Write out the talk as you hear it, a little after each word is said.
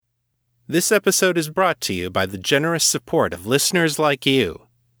This episode is brought to you by the generous support of listeners like you.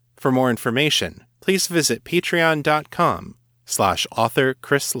 For more information, please visit patreon.com/author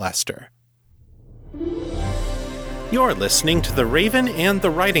Chris Lester. You're listening to The Raven and the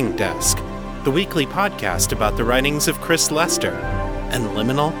Writing Desk, the weekly podcast about the writings of Chris Lester and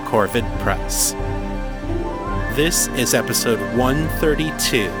Liminal Corvid Press. This is episode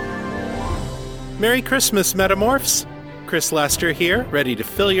 132. Merry Christmas, Metamorphs! Chris Lester here, ready to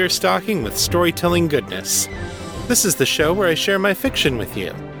fill your stocking with storytelling goodness. This is the show where I share my fiction with you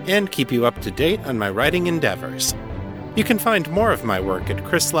and keep you up to date on my writing endeavors. You can find more of my work at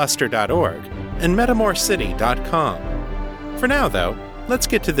chrislester.org and metamorcity.com. For now, though, let's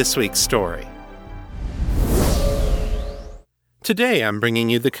get to this week's story. Today I'm bringing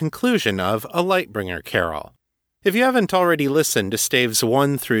you the conclusion of A Lightbringer Carol. If you haven't already listened to Staves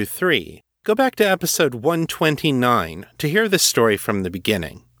 1 through 3, go back to episode 129 to hear this story from the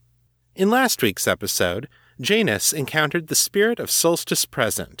beginning. In last week's episode, Janus encountered the spirit of Solstice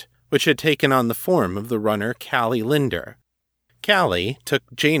Present, which had taken on the form of the runner Callie Linder. Callie took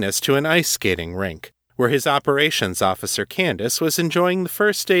Janus to an ice skating rink, where his operations officer Candace was enjoying the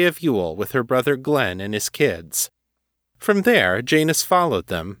first day of Yule with her brother Glenn and his kids. From there, Janus followed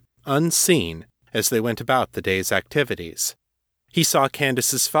them, unseen, as they went about the day's activities. He saw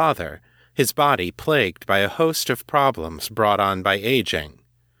Candace's father, his body plagued by a host of problems brought on by aging.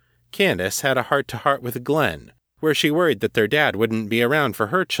 Candace had a heart-to-heart with Glenn, where she worried that their dad wouldn't be around for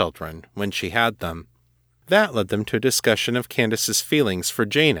her children when she had them. That led them to a discussion of Candace's feelings for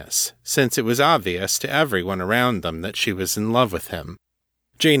Janus, since it was obvious to everyone around them that she was in love with him.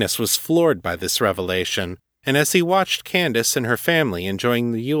 Janus was floored by this revelation, and as he watched Candace and her family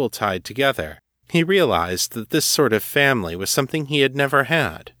enjoying the Yuletide together, he realized that this sort of family was something he had never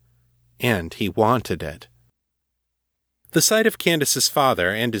had. And he wanted it. The sight of Candace's father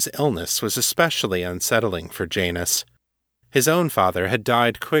and his illness was especially unsettling for Janus. His own father had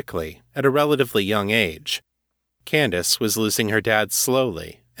died quickly, at a relatively young age. Candace was losing her dad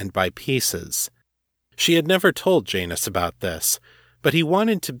slowly, and by pieces. She had never told Janus about this, but he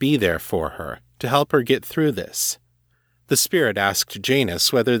wanted to be there for her, to help her get through this. The spirit asked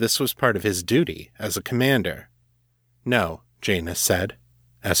Janus whether this was part of his duty as a commander. No, Janus said.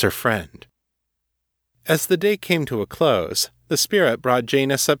 As her friend. As the day came to a close, the spirit brought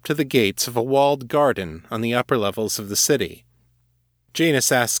Janus up to the gates of a walled garden on the upper levels of the city.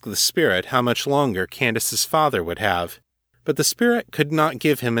 Janus asked the spirit how much longer Candace's father would have, but the spirit could not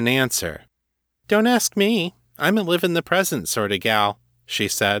give him an answer. "Don't ask me. I'm a live-in-the-present sort of gal," she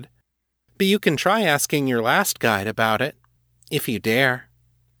said. "But you can try asking your last guide about it, if you dare."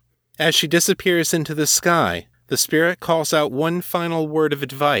 As she disappears into the sky, the spirit calls out one final word of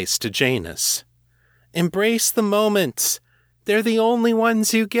advice to Janus. "Embrace the moments. They're the only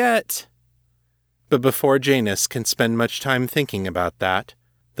ones you get." But before Janus can spend much time thinking about that,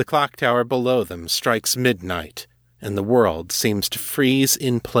 the clock tower below them strikes midnight, and the world seems to freeze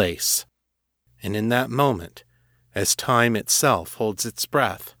in place. And in that moment, as time itself holds its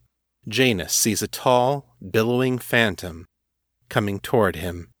breath, Janus sees a tall, billowing phantom coming toward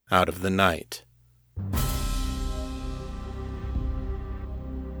him out of the night.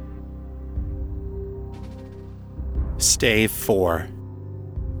 Stave 4.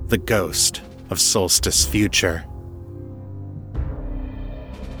 The Ghost of Solstice Future.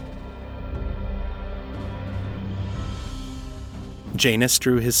 Janus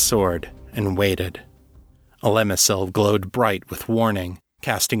drew his sword and waited. Alemisil glowed bright with warning,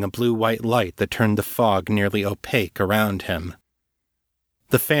 casting a blue-white light that turned the fog nearly opaque around him.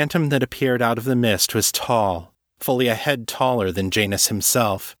 The phantom that appeared out of the mist was tall, fully a head taller than Janus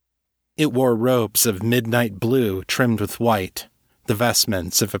himself. It wore robes of midnight blue trimmed with white, the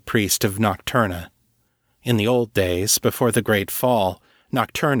vestments of a priest of Nocturna. In the old days, before the Great Fall,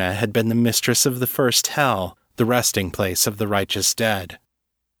 Nocturna had been the mistress of the first hell, the resting place of the righteous dead.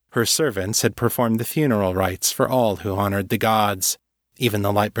 Her servants had performed the funeral rites for all who honored the gods, even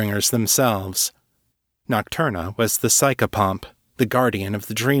the Lightbringers themselves. Nocturna was the psychopomp, the guardian of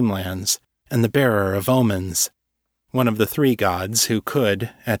the dreamlands, and the bearer of omens. One of the three gods who could,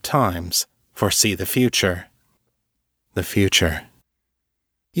 at times, foresee the future. The future.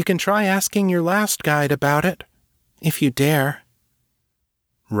 You can try asking your last guide about it, if you dare.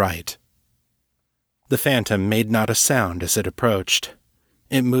 Right. The phantom made not a sound as it approached.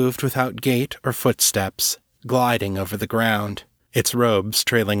 It moved without gait or footsteps, gliding over the ground, its robes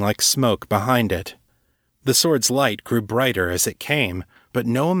trailing like smoke behind it. The sword's light grew brighter as it came, but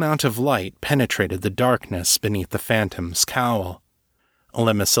no amount of light penetrated the darkness beneath the phantom's cowl.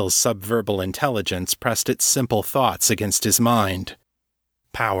 Alemisil's subverbal intelligence pressed its simple thoughts against his mind.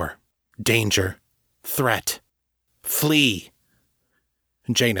 Power. Danger. Threat. Flee.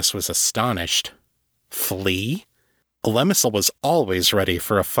 Janus was astonished. Flee? Olemisel was always ready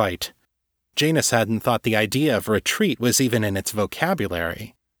for a fight. Janus hadn't thought the idea of retreat was even in its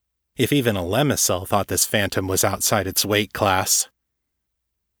vocabulary. If even Olemisel thought this phantom was outside its weight class.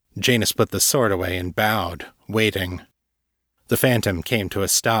 Janus put the sword away and bowed, waiting. The phantom came to a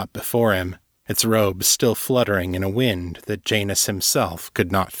stop before him, its robes still fluttering in a wind that Janus himself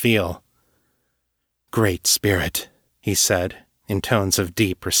could not feel. "Great Spirit," he said, in tones of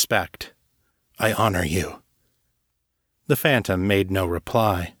deep respect. "I honor you." The phantom made no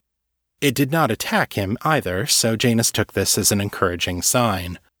reply. It did not attack him either, so Janus took this as an encouraging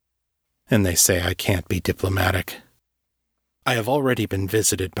sign. And they say I can't be diplomatic. "I have already been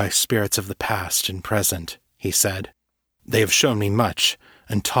visited by spirits of the past and present," he said. "They have shown me much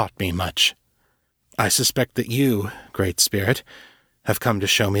and taught me much. I suspect that you, Great Spirit, have come to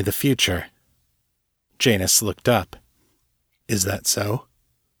show me the future." Janus looked up. "Is that so?"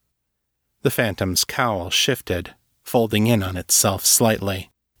 The phantom's cowl shifted, folding in on itself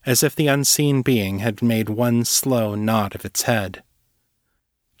slightly, as if the unseen being had made one slow nod of its head.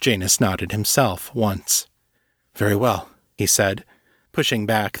 Janus nodded himself once. "Very well," he said, pushing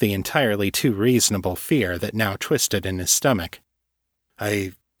back the entirely too reasonable fear that now twisted in his stomach.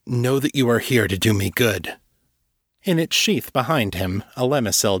 "I know that you are here to do me good." In its sheath behind him,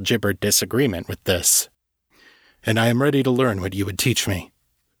 Olemisel gibbered disagreement with this. "And I am ready to learn what you would teach me.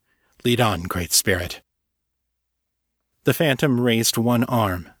 Lead on, Great Spirit." The phantom raised one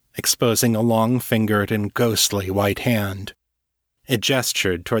arm, exposing a long-fingered and ghostly white hand. It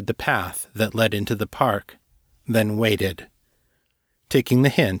gestured toward the path that led into the park, then waited. Taking the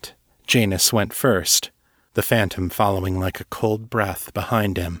hint, Janus went first, the phantom following like a cold breath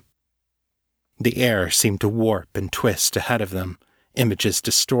behind him. The air seemed to warp and twist ahead of them, images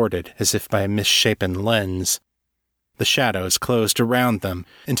distorted as if by a misshapen lens. The shadows closed around them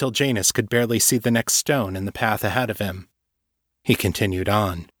until Janus could barely see the next stone in the path ahead of him. He continued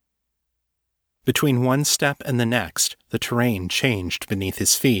on. Between one step and the next, the terrain changed beneath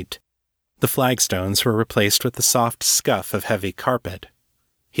his feet. The flagstones were replaced with the soft scuff of heavy carpet.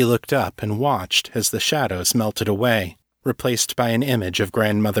 He looked up and watched as the shadows melted away, replaced by an image of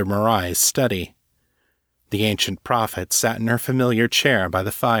Grandmother Marai's study. The ancient prophet sat in her familiar chair by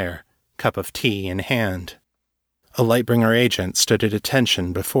the fire, cup of tea in hand. A Lightbringer agent stood at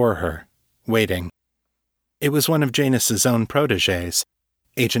attention before her, waiting. It was one of Janus's own protégés,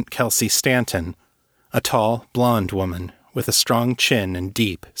 Agent Kelsey Stanton, a tall, blonde woman with a strong chin and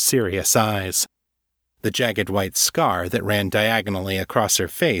deep, serious eyes. The jagged white scar that ran diagonally across her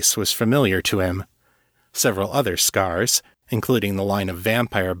face was familiar to him. Several other scars, including the line of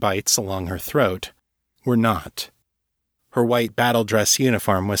vampire bites along her throat, were not. Her white battle dress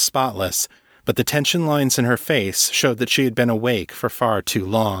uniform was spotless, but the tension lines in her face showed that she had been awake for far too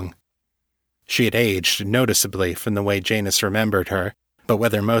long. She had aged noticeably from the way Janus remembered her, but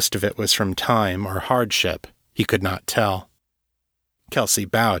whether most of it was from time or hardship, he could not tell. Kelsey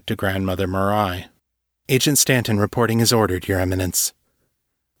bowed to Grandmother Marai. "Agent Stanton reporting as ordered, Your Eminence."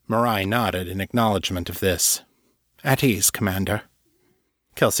 Marai nodded in acknowledgement of this. "At ease, Commander."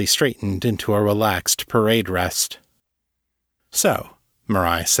 Kelsey straightened into a relaxed parade rest. "So,"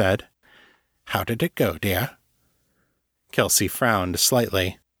 Marai said, "how did it go, dear?" Kelsey frowned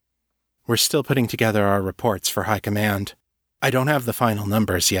slightly. "We're still putting together our reports for High Command. I don't have the final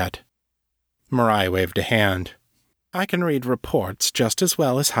numbers yet." Marai waved a hand. "I can read reports just as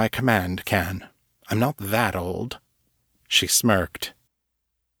well as High Command can. I'm not that old." She smirked.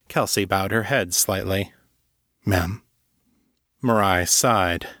 Kelsey bowed her head slightly. "Ma'am." Marai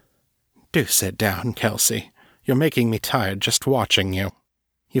sighed. "Do sit down, Kelsey. You're making me tired just watching you.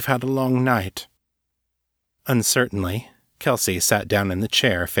 You've had a long night." Uncertainly, Kelsey sat down in the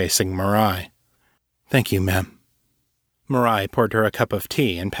chair facing Marai. "Thank you, ma'am." Marai poured her a cup of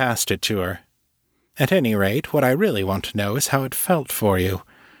tea and passed it to her. "At any rate, what I really want to know is how it felt for you.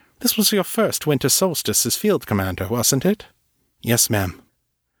 This was your first winter solstice as field commander, wasn't it?" "Yes, ma'am."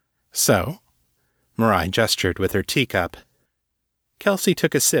 "So?" Marai gestured with her teacup. Kelsey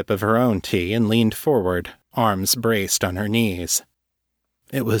took a sip of her own tea and leaned forward, arms braced on her knees.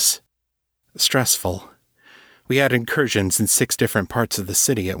 "It was stressful. We had incursions in 6 different parts of the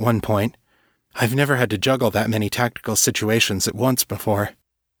city at one point. I've never had to juggle that many tactical situations at once before.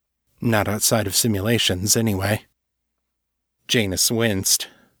 Not outside of simulations, anyway." Janus winced.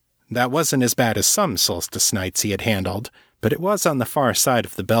 That wasn't as bad as some solstice nights he had handled, but it was on the far side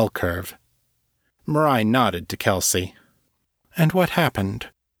of the bell curve. Marai nodded to Kelsey. "And what happened?"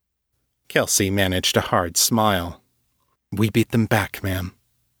 Kelsey managed a hard smile. "We beat them back, ma'am.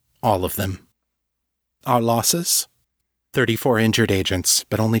 All of them. Our losses? 34 injured agents,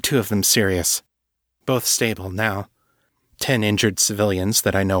 but only 2 of them serious. Both stable now. 10 injured civilians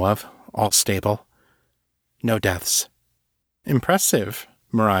that I know of, all stable. No deaths. Impressive,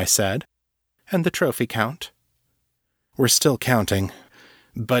 Mirai said. And the trophy count? We're still counting,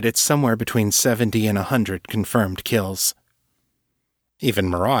 but it's somewhere between 70 and 100 confirmed kills. Even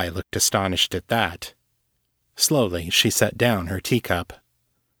Mirai looked astonished at that. Slowly, she set down her teacup.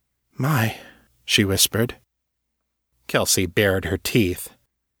 My, she whispered. Kelsey bared her teeth.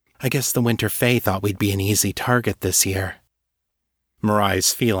 I guess the Winter Fae thought we'd be an easy target this year.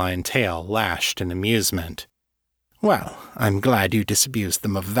 Mirai's feline tail lashed in amusement. Well, I'm glad you disabused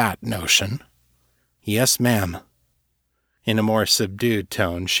them of that notion. Yes, ma'am. In a more subdued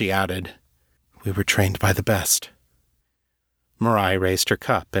tone, she added, We were trained by the best. Mirai raised her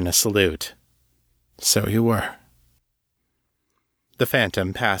cup in a salute. So you were. The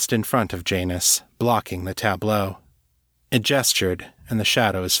Phantom passed in front of Janus, blocking the tableau. It gestured, and the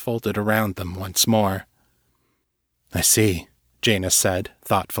shadows folded around them once more. I see, Janus said,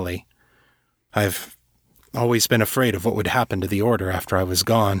 thoughtfully. I've always been afraid of what would happen to the Order after I was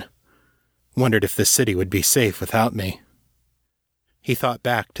gone. Wondered if the city would be safe without me. He thought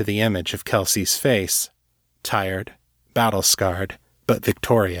back to the image of Kelsey's face, tired, battle-scarred, but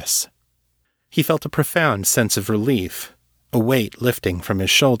victorious. He felt a profound sense of relief, a weight lifting from his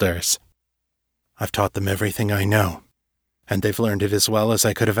shoulders. I've taught them everything I know, and they've learned it as well as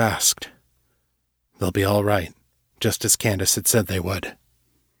I could have asked. They'll be all right, just as Candace had said they would.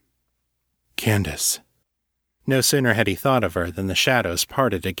 Candace. No sooner had he thought of her than the shadows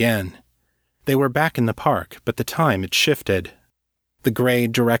parted again. They were back in the park, but the time had shifted. The gray,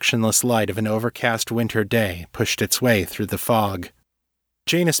 directionless light of an overcast winter day pushed its way through the fog.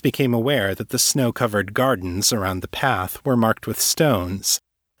 Janus became aware that the snow-covered gardens around the path were marked with stones,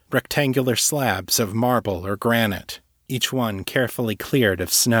 rectangular slabs of marble or granite, each one carefully cleared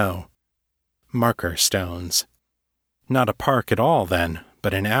of snow. Marker stones. Not a park at all, then,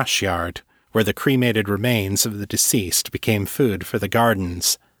 but an ash yard, where the cremated remains of the deceased became food for the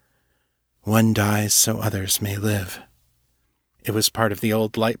gardens. One dies so others may live. It was part of the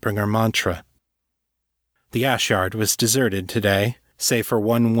old Lightbringer mantra. The ash yard was deserted today, save for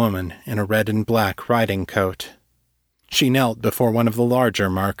one woman in a red and black riding coat. She knelt before one of the larger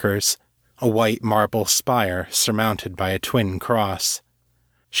markers, a white marble spire surmounted by a twin cross.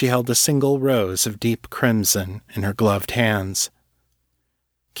 She held a single rose of deep crimson in her gloved hands.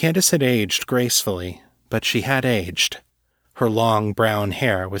 Candace had aged gracefully, but she had aged. Her long brown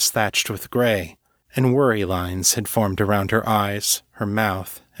hair was thatched with gray, and worry lines had formed around her eyes, her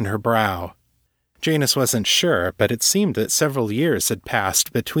mouth, and her brow. Janus wasn't sure, but it seemed that several years had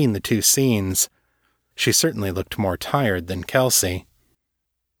passed between the two scenes. She certainly looked more tired than Kelsey.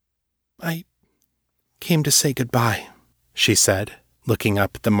 I came to say goodbye, she said, looking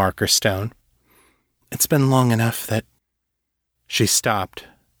up at the marker stone. It's been long enough that... She stopped,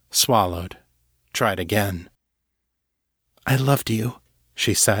 swallowed, tried again. I loved you,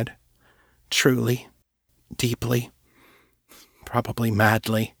 she said. Truly, deeply, probably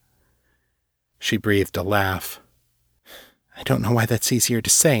madly. She breathed a laugh. I don't know why that's easier to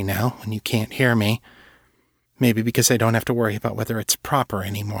say now, when you can't hear me. Maybe because I don't have to worry about whether it's proper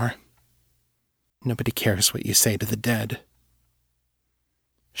anymore. Nobody cares what you say to the dead.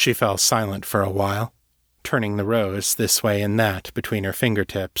 She fell silent for a while, turning the rose this way and that between her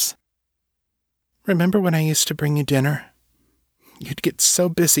fingertips. Remember when I used to bring you dinner? You'd get so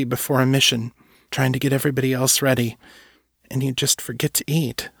busy before a mission, trying to get everybody else ready, and you'd just forget to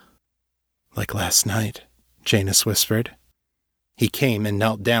eat. Like last night, Janus whispered. He came and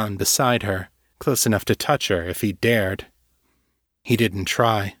knelt down beside her, close enough to touch her if he dared. He didn't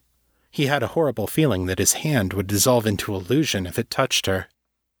try. He had a horrible feeling that his hand would dissolve into illusion if it touched her.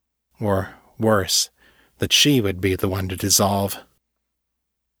 Or, worse, that she would be the one to dissolve.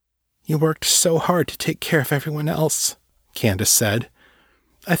 You worked so hard to take care of everyone else, Candace said.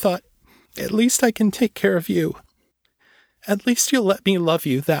 I thought, at least I can take care of you. At least you'll let me love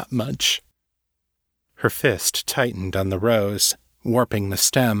you that much. Her fist tightened on the rose, warping the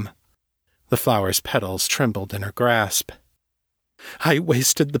stem. The flower's petals trembled in her grasp. I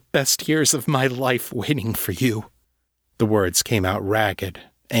wasted the best years of my life waiting for you. The words came out ragged,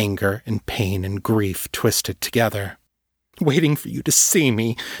 anger and pain and grief twisted together. Waiting for you to see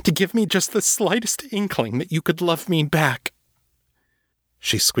me, to give me just the slightest inkling that you could love me back.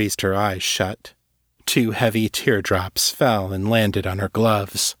 She squeezed her eyes shut. 2 heavy teardrops fell and landed on her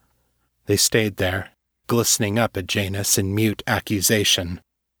gloves. They stayed there, glistening up at Janus in mute accusation.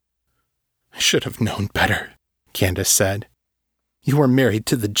 I should have known better, Candace said. You were married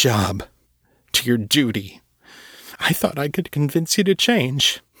to the job, to your duty. I thought I could convince you to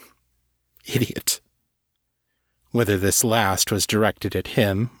change. Idiot." Whether this last was directed at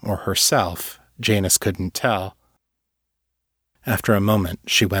him or herself, Janice couldn't tell. After a moment,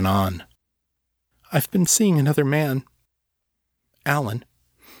 she went on. "I've been seeing another man. Alan.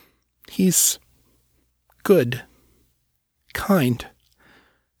 He's good, kind,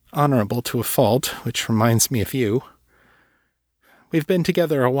 honorable to a fault, which reminds me of you. We've been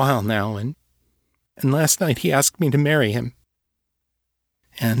together a while now, and last night he asked me to marry him.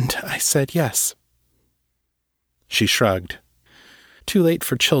 And I said yes." She shrugged. "Too late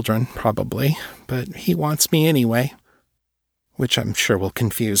for children, probably, but he wants me anyway, which I'm sure will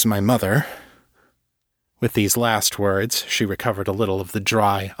confuse my mother." With these last words, she recovered a little of the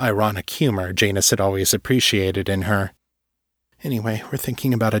dry, ironic humor Janice had always appreciated in her. "Anyway, we're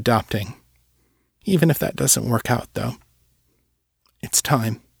thinking about adopting. Even if that doesn't work out, though. It's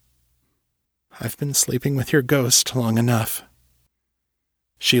time. I've been sleeping with your ghost long enough."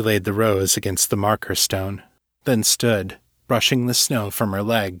 She laid the rose against the marker stone, then stood, brushing the snow from her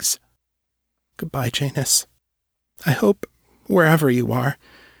legs. "Goodbye, Janice. I hope, wherever you are,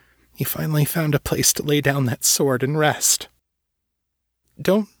 you finally found a place to lay down that sword and rest.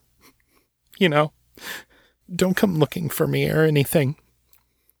 Don't come looking for me or anything.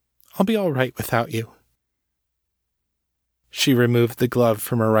 I'll be all right without you." She removed the glove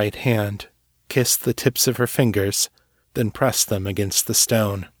from her right hand, kissed the tips of her fingers, then pressed them against the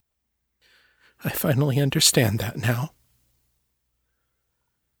stone. "I finally understand that now."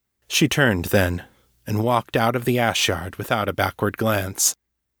 She turned then, and walked out of the ash yard without a backward glance.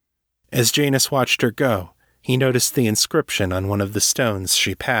 As Janice watched her go, he noticed the inscription on one of the stones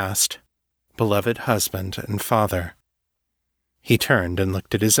she passed, "Beloved husband and father." He turned and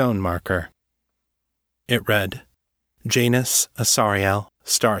looked at his own marker. It read, "Janus Asariel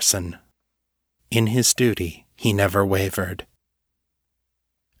Starson. In his duty he never wavered."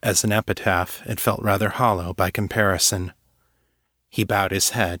 As an epitaph, it felt rather hollow by comparison. He bowed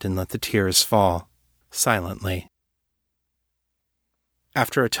his head and let the tears fall, silently.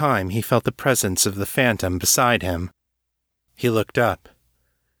 After a time, he felt the presence of the phantom beside him. He looked up.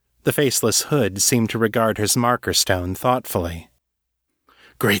 The faceless hood seemed to regard his marker stone thoughtfully.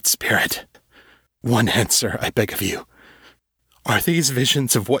 "Great Spirit, one answer, I beg of you. Are these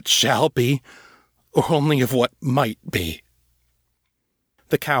visions of what shall be, or only of what might be?"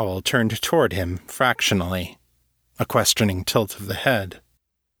 The cowl turned toward him fractionally, a questioning tilt of the head.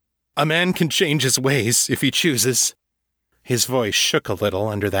 "A man can change his ways if he chooses." His voice shook a little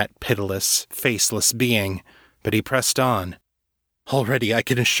under that pitiless, faceless being, but he pressed on. "Already I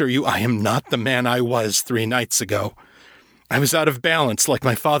can assure you I am not the man I was 3 nights ago. I was out of balance like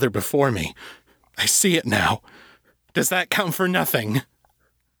my father before me. I see it now. Does that count for nothing?"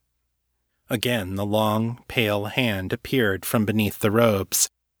 Again the long, pale hand appeared from beneath the robes,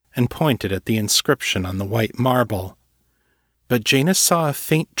 and pointed at the inscription on the white marble. But Janice saw a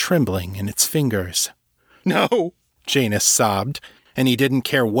faint trembling in its fingers. "No!" Janice sobbed, and he didn't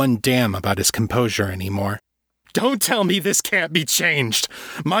care one damn about his composure anymore. "Don't tell me this can't be changed!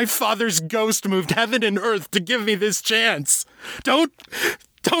 My father's ghost moved heaven and earth to give me this chance! Don't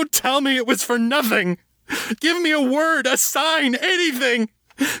tell me it was for nothing! Give me a word, a sign, anything!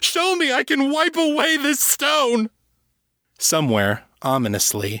 Show me I can wipe away this stone!" Somewhere,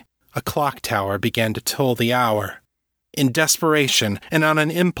 ominously, a clock tower began to toll the hour. In desperation, and on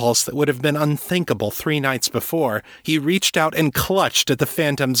an impulse that would have been unthinkable 3 nights before, he reached out and clutched at the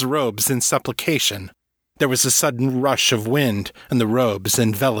phantom's robes in supplication. There was a sudden rush of wind, and the robes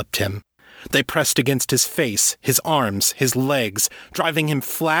enveloped him. They pressed against his face, his arms, his legs, driving him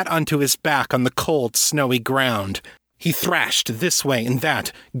flat onto his back on the cold, snowy ground. He thrashed this way and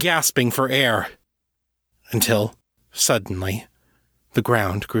that, gasping for air. Until, suddenly, the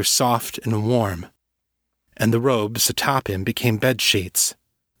ground grew soft and warm, and the robes atop him became bedsheets,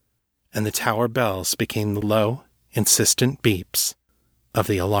 and the tower bells became the low, insistent beeps of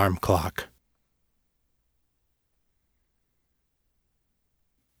the alarm clock.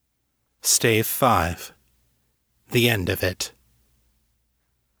 Stave 5. The end of it.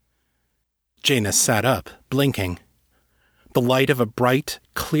 Janice sat up, blinking. The light of a bright,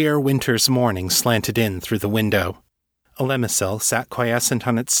 clear winter's morning slanted in through the window. A lemicel sat quiescent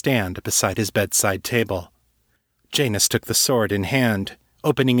on its stand beside his bedside table. Janice took the sword in hand,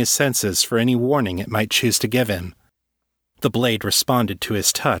 opening his senses for any warning it might choose to give him. The blade responded to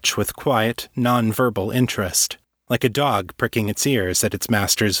his touch with quiet, non-verbal interest, like a dog pricking its ears at its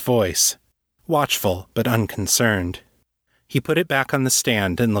master's voice, watchful but unconcerned. He put it back on the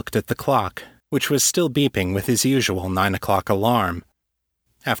stand and looked at the clock, which was still beeping with his usual 9 o'clock alarm.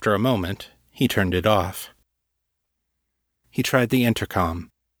 After a moment, he turned it off. He tried the intercom.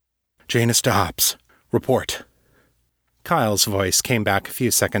 "Janus to Ops. Report." Kyle's voice came back a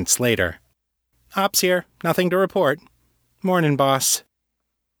few seconds later. "Ops here. Nothing to report. Morning, boss."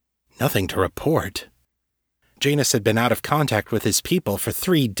 Nothing to report? Janus had been out of contact with his people for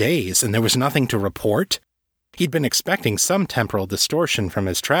 3 days, and there was nothing to report? He'd been expecting some temporal distortion from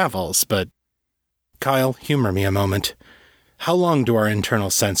his travels, but... "Kyle, humor me a moment. How long do our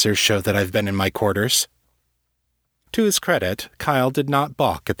internal sensors show that I've been in my quarters?" To his credit, Kyle did not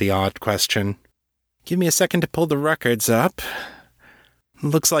balk at the odd question. "Give me a second to pull the records up.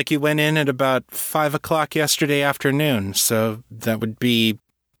 Looks like you went in at about 5 o'clock yesterday afternoon, so that would be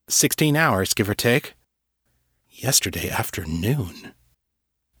 16 hours, give or take." Yesterday afternoon?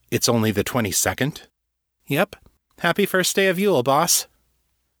 It's only the 22nd? "Yep. Happy first day of Yule, boss."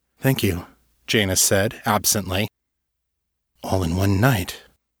 "Thank you," Janus said, absently. All in one night.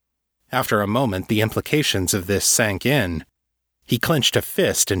 After a moment, the implications of this sank in. He clenched a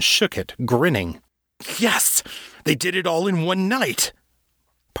fist and shook it, grinning. "Yes! They did it all in one night!"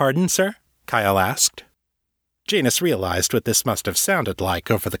 "Pardon, sir?" Kyle asked. Janus realized what this must have sounded like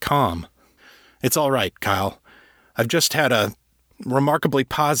over the comm. "It's all right, Kyle. I've just had a remarkably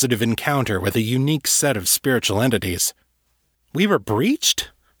positive encounter with a unique set of spiritual entities." "We were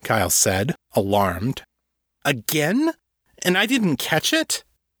breached?" Kyle said, alarmed. "Again? And I didn't catch it?"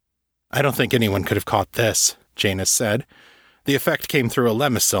 "I don't think anyone could have caught this," Janus said. "The effect came through a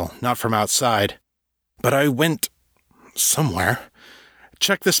lemicel, not from outside. But I went... somewhere.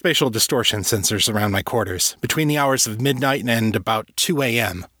 Check the spatial distortion sensors around my quarters, between the hours of midnight and about 2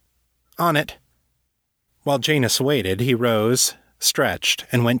 a.m. "On it." While Janus waited, he rose, stretched,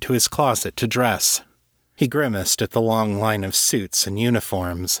 and went to his closet to dress. He grimaced at the long line of suits and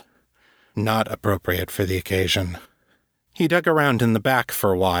uniforms. Not appropriate for the occasion. He dug around in the back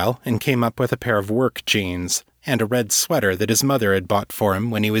for a while and came up with a pair of work jeans and a red sweater that his mother had bought for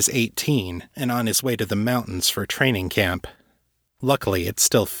him when he was 18 and on his way to the mountains for training camp. Luckily, it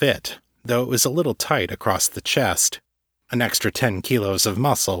still fit, though it was a little tight across the chest. An extra 10 kilos of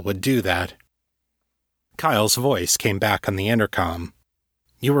muscle would do that. Kyle's voice came back on the intercom.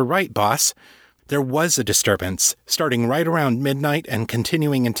 "You were right, boss. There was a disturbance, starting right around midnight and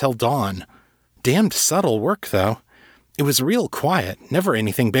continuing until dawn. Damned subtle work, though. It was real quiet, never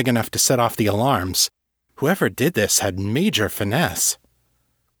anything big enough to set off the alarms. Whoever did this had major finesse."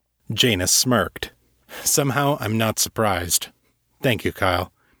 Janus smirked. "Somehow I'm not surprised. Thank you,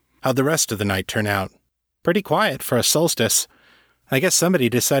 Kyle. How'd the rest of the night turn out?" "Pretty quiet for a solstice. I guess somebody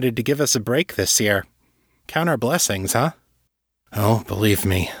decided to give us a break this year. Count our blessings, huh?" "Oh, believe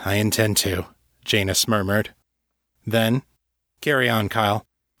me, I intend to," Janus murmured. Then, "Carry on, Kyle.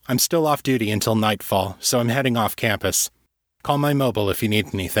 I'm still off duty until nightfall, so I'm heading off campus. Call my mobile if you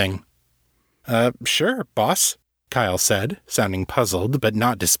need anything." Sure, boss," Kyle said, sounding puzzled but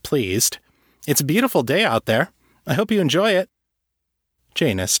not displeased. "It's a beautiful day out there. I hope you enjoy it."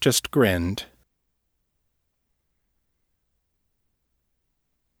 Janus just grinned.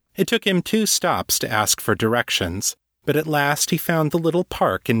 It took him 2 stops to ask for directions, but at last he found the little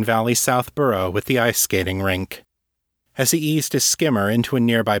park in Valley South Borough with the ice skating rink. As he eased his skimmer into a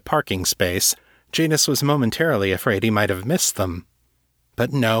nearby parking space, Janus was momentarily afraid he might have missed them.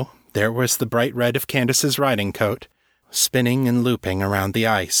 But no, there was the bright red of Candace's riding coat, spinning and looping around the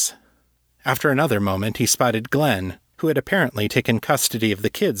ice. After another moment he spotted Glenn, who had apparently taken custody of the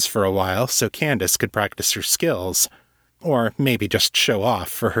kids for a while so Candace could practice her skills, or maybe just show off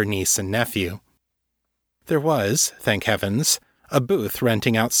for her niece and nephew. There was, thank heavens, a booth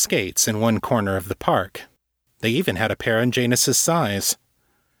renting out skates in one corner of the park. They even had a pair in Janus's size.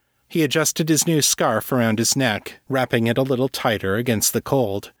 He adjusted his new scarf around his neck, wrapping it a little tighter against the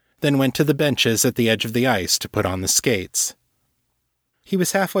cold, then went to the benches at the edge of the ice to put on the skates. He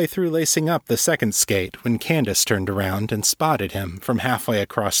was halfway through lacing up the second skate when Candace turned around and spotted him from halfway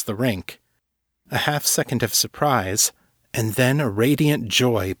across the rink. A half-second of surprise, and then a radiant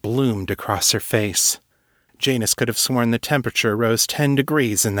joy bloomed across her face. Janus could have sworn the temperature rose 10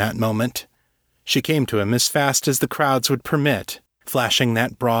 degrees in that moment. She came to him as fast as the crowds would permit, flashing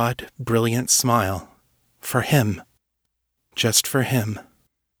that broad, brilliant smile. For him. Just for him.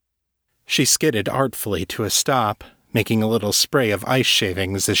 She skidded artfully to a stop, making a little spray of ice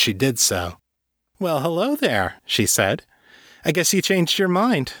shavings as she did so. "Well, hello there," she said. "I guess you changed your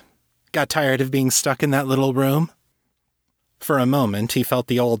mind. Got tired of being stuck in that little room?" For a moment he felt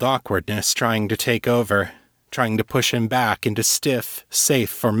the old awkwardness trying to take over, trying to push him back into stiff, safe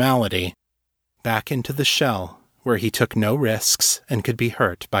formality, back into the shell where he took no risks and could be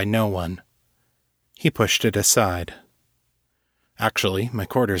hurt by no one. He pushed it aside. Actually, my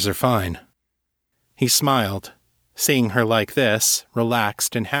quarters are fine. He smiled. Seeing her like this,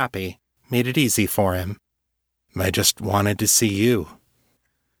 relaxed and happy, made it easy for him. I just wanted to see you.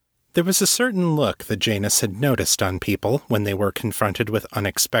 There was a certain look that Janus had noticed on people when they were confronted with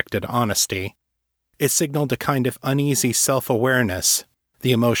unexpected honesty. It signaled a kind of uneasy self-awareness,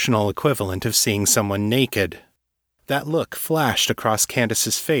 the emotional equivalent of seeing someone naked. That look flashed across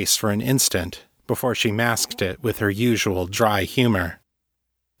Candace's face for an instant, before she masked it with her usual dry humor.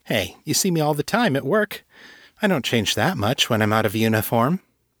 Hey, you see me all the time at work. I don't change that much when I'm out of uniform.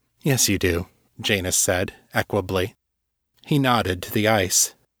 Yes, you do, Janus said, equably. He nodded to the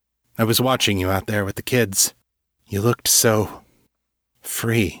ice. I was watching you out there with the kids. You looked so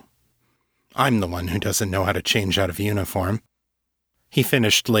free. I'm the one who doesn't know how to change out of uniform. He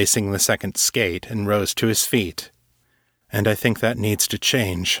finished lacing the second skate and rose to his feet. And I think that needs to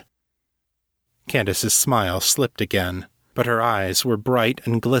change. Candace's smile slipped again, but her eyes were bright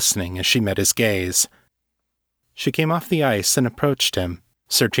and glistening as she met his gaze. She came off the ice and approached him,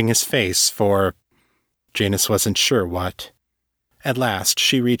 searching his face for... Janus wasn't sure what. At last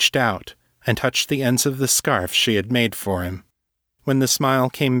she reached out and touched the ends of the scarf she had made for him. When the smile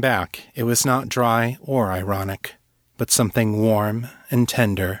came back, it was not dry or ironic, but something warm and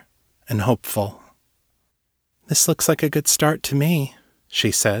tender and hopeful. This looks like a good start to me,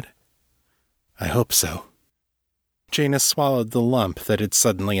 she said. I hope so. Janus swallowed the lump that had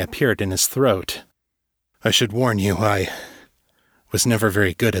suddenly appeared in his throat. I should warn you, I was never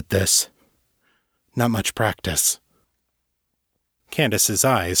very good at this. Not much practice. Candace's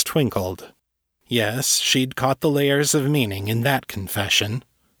eyes twinkled. Yes, she'd caught the layers of meaning in that confession.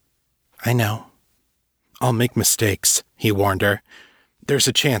 I know. I'll make mistakes, he warned her. There's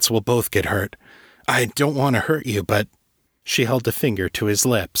a chance we'll both get hurt. I don't want to hurt you, but... She held a finger to his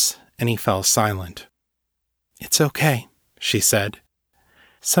lips, and he fell silent. It's okay, she said.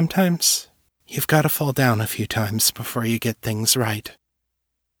 Sometimes you've got to fall down a few times before you get things right.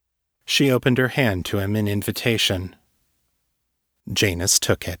 She opened her hand to him in invitation. Janus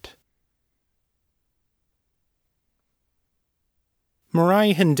took it.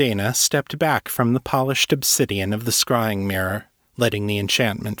 Mirai Hindena stepped back from the polished obsidian of the scrying mirror, letting the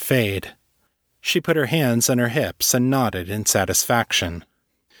enchantment fade. She put her hands on her hips and nodded in satisfaction.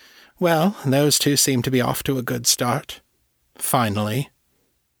 Well, those two seem to be off to a good start. Finally.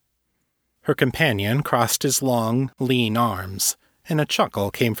 Her companion crossed his long, lean arms, and a chuckle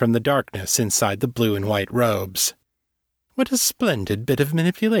came from the darkness inside the blue and white robes. What a splendid bit of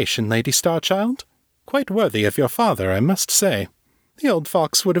manipulation, Lady Starchild. Quite worthy of your father, I must say. The old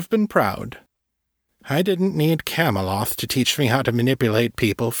fox would have been proud. I didn't need Cameloth to teach me how to manipulate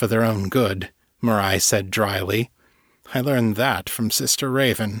people for their own good, Mirai said dryly. I learned that from Sister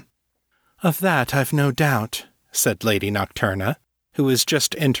Raven. Of that I've no doubt, said Lady Nocturna, who was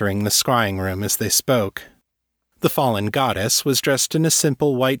just entering the scrying room as they spoke. The fallen goddess was dressed in a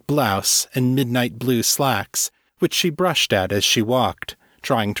simple white blouse and midnight blue slacks, which she brushed at as she walked,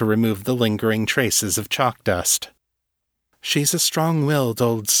 trying to remove the lingering traces of chalk dust. She's a strong-willed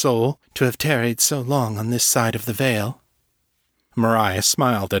old soul to have tarried so long on this side of the veil. Mirai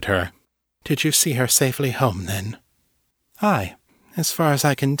smiled at her. Did you see her safely home, then? Aye, as far as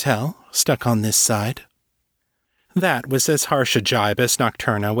I can tell, stuck on this side. That was as harsh a jibe as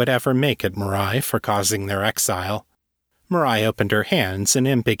Nocturna would ever make at Mirai for causing their exile. Mirai opened her hands in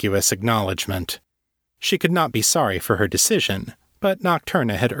ambiguous acknowledgement. She could not be sorry for her decision, but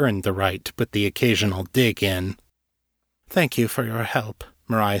Nocturna had earned the right to put the occasional dig in. Thank you for your help,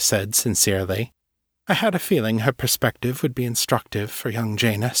 Mirai said sincerely. I had a feeling her perspective would be instructive for young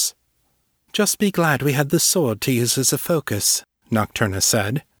Janus. Just be glad we had the sword to use as a focus, Nocturna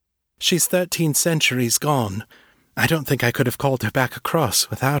said. She's 13 centuries gone. I don't think I could have called her back across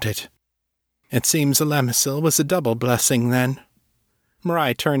without it. It seems Alamisil was a double blessing, then.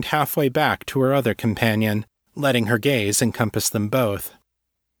 Mirai turned halfway back to her other companion, letting her gaze encompass them both.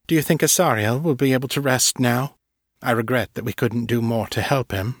 Do you think Asariel will be able to rest now? I regret that we couldn't do more to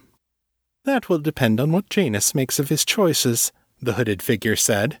help him. That will depend on what Janus makes of his choices, the hooded figure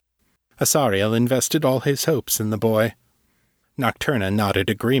said. Asariel invested all his hopes in the boy. Nocturna nodded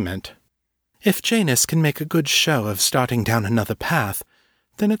agreement. If Janus can make a good show of starting down another path,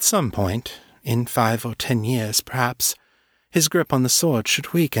 then at some point, in 5 or 10 years perhaps, his grip on the sword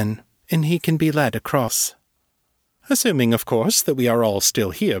should weaken, and he can be led across. Assuming, of course, that we are all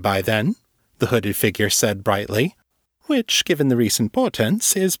still here by then, the hooded figure said brightly, which, given the recent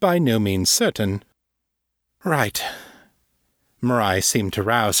portents, is by no means certain. Right. Mirai seemed to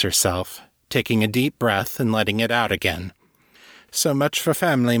rouse herself, taking a deep breath and letting it out again. So much for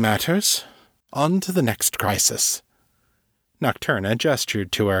family matters. On to the next crisis." Nocturna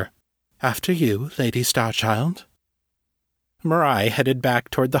gestured to her. "After you, Lady Starchild." Mirai headed back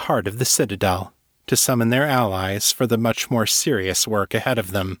toward the heart of the Citadel to summon their allies for the much more serious work ahead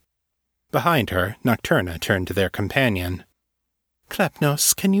of them. Behind her, Nocturna turned to their companion.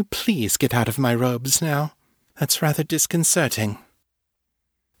 "Klepnos, can you please get out of my robes now? That's rather disconcerting."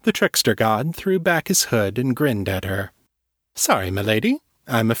 The trickster god threw back his hood and grinned at her. "Sorry, milady.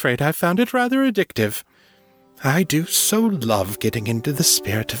 I'm afraid I've found it rather addictive. I do so love getting into the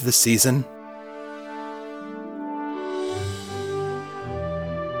spirit of the season."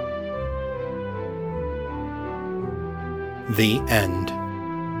 The end.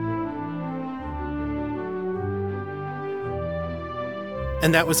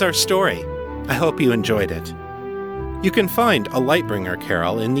 And that was our story. I hope you enjoyed it. You can find A Lightbringer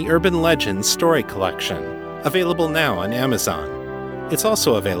Carol in the Urban Legends Story Collection, available now on Amazon. It's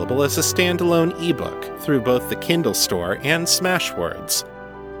also available as a standalone ebook through both the Kindle store and Smashwords.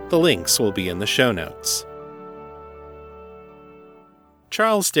 The links will be in the show notes.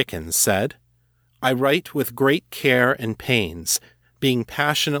 Charles Dickens said, "I write with great care and pains, being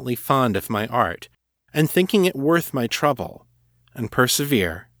passionately fond of my art, and thinking it worth my trouble, and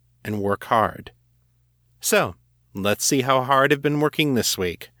persevere and work hard." So, let's see how hard I've been working this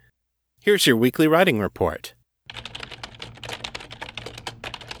week. Here's your weekly writing report.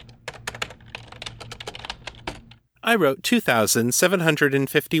 I wrote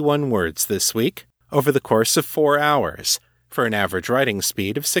 2,751 words this week, over the course of 4 hours, for an average writing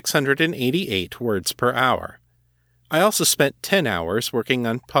speed of 688 words per hour. I also spent 10 hours working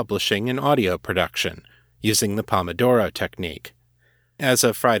on publishing and audio production, using the Pomodoro technique. As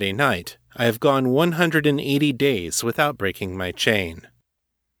of Friday night, I have gone 180 days without breaking my chain.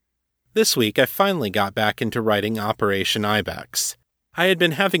 This week, I finally got back into writing Operation Ibex. I had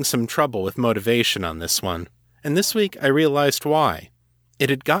been having some trouble with motivation on this one, and this week I realized why. It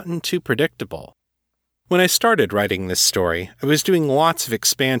had gotten too predictable. When I started writing this story, I was doing lots of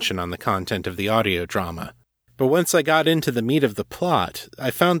expansion on the content of the audio drama, but once I got into the meat of the plot,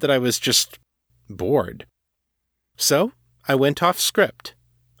 I found that I was just bored. So, I went off script.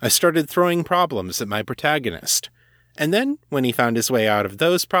 I started throwing problems at my protagonist, and then, when he found his way out of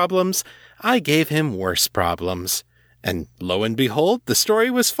those problems, I gave him worse problems. And lo and behold, the story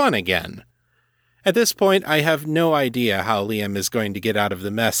was fun again. At this point, I have no idea how Liam is going to get out of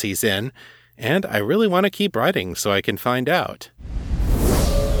the mess he's in, and I really want to keep writing so I can find out.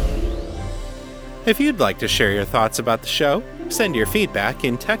 If you'd like to share your thoughts about the show, send your feedback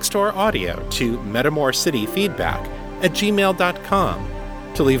in text or audio to metamorcityfeedback@gmail.com.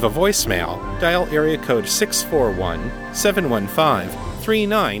 To leave a voicemail, dial area code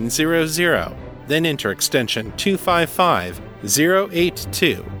 641-715-3900, then enter extension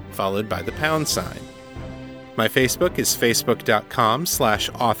 255082, followed by the #. My Facebook is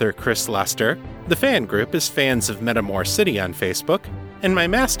facebook.com/author Chris Lester. The fan group is Fans of Metamor City on Facebook, and my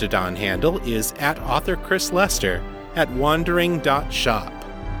Mastodon handle is @author Chris Lester @wandering.shop.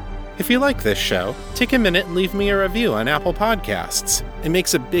 If you like this show, take a minute and leave me a review on Apple Podcasts. It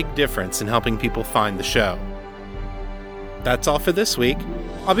makes a big difference in helping people find the show. That's all for this week.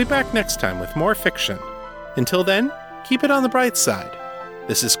 I'll be back next time with more fiction. Until then, keep it on the bright side.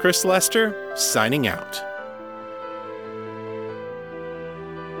 This is Chris Lester, signing out.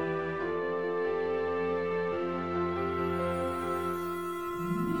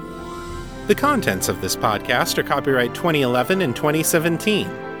 The contents of this podcast are copyright 2011 and 2017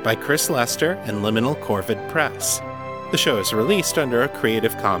 by Chris Lester and Liminal Corvid Press. The show is released under a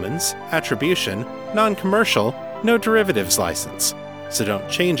Creative Commons, Attribution, Non-Commercial, No Derivatives license. So don't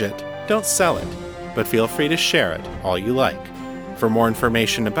change it, don't sell it, but feel free to share it all you like. For more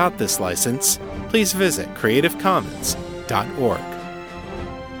information about this license, please visit creativecommons.org.